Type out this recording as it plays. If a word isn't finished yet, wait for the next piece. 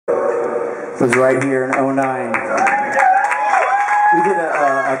was right here in '09. We did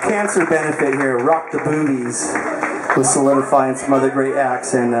a cancer benefit here, Rock the Boobies, with Solidify and some other great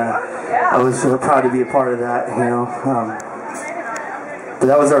acts, and I was so proud to be a part of that, you know. But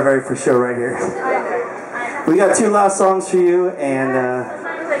that was our very first show right here. We got 2 last songs for you, and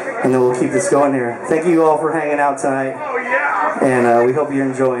then we'll keep this going here. Thank you all for hanging out tonight, and we hope you're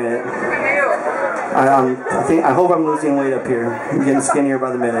enjoying it. I hope I'm losing weight up here. I'm getting skinnier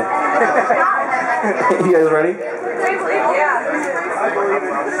by the minute. You guys ready?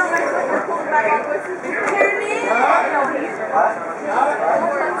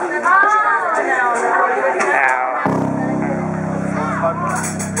 Yeah.